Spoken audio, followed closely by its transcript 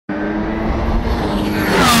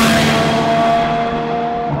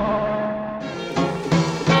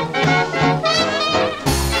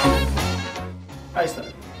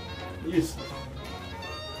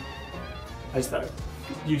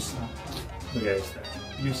ahí está.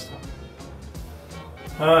 You start.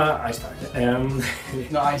 Ahí está.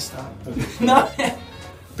 No, I start. Okay. No.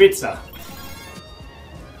 Pizza.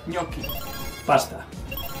 Gnocchi. Pasta.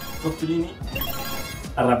 Tortellini.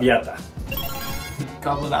 Arrabbiata.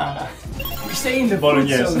 Carbonara. We stay in the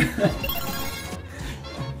Bolognese. food zone.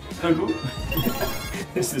 Ragu?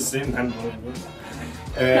 It's the same and bolognese.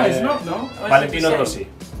 No, it's not, no? Valentino Rossi.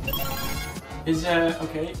 Is,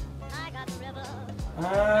 okay.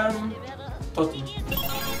 Totti.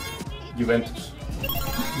 Juventus.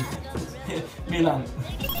 Milan.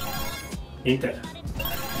 Inter.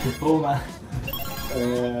 Roma.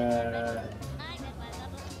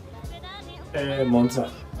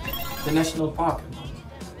 Monza. The National Park.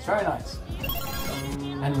 It's very nice.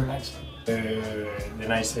 And relaxed.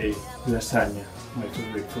 Then I say lasagna, my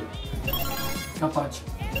favorite food. Carpaccio.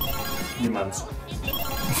 Di manzo.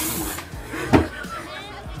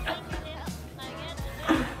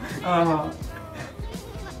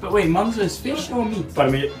 But wait, manzo is fish or meat?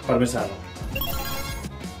 Parmesano.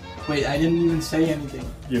 Wait, I didn't even say anything.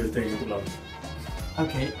 You will take it too long.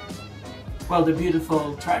 Okay. Well, the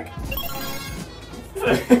beautiful track.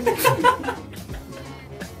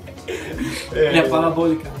 Yeah,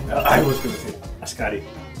 Parabolica. I was gonna say Ascari.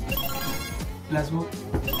 Lesmo.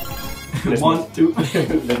 Lesmo. 1, 2.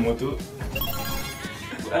 Lesmo 2.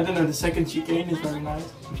 I don't know, the second chicane is very nice.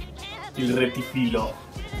 Il retifilo.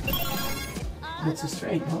 That's a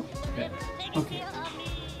straight, no? Yeah. Okay.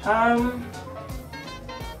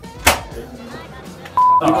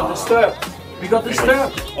 We got disturbed. We got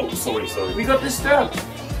disturbed. Oh, sorry. We got disturbed.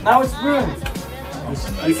 Now it's ruined.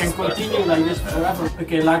 We can continue like this forever.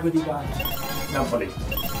 Okay, Lago di Garda. Napoli.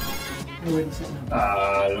 You already said no.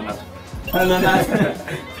 Lonato. No.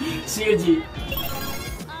 COG.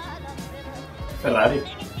 Ferrari.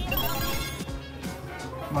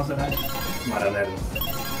 Maserati. Maranello.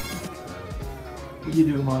 You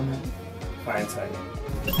do, man. Fine sign.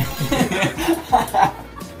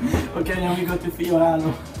 Okay, now we go to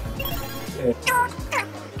Fiorano.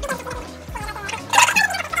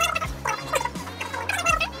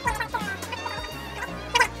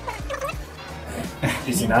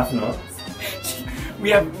 It's enough, no?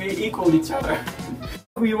 We equal each other.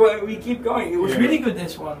 We keep going. It was really good,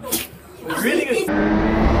 this one. It was really good.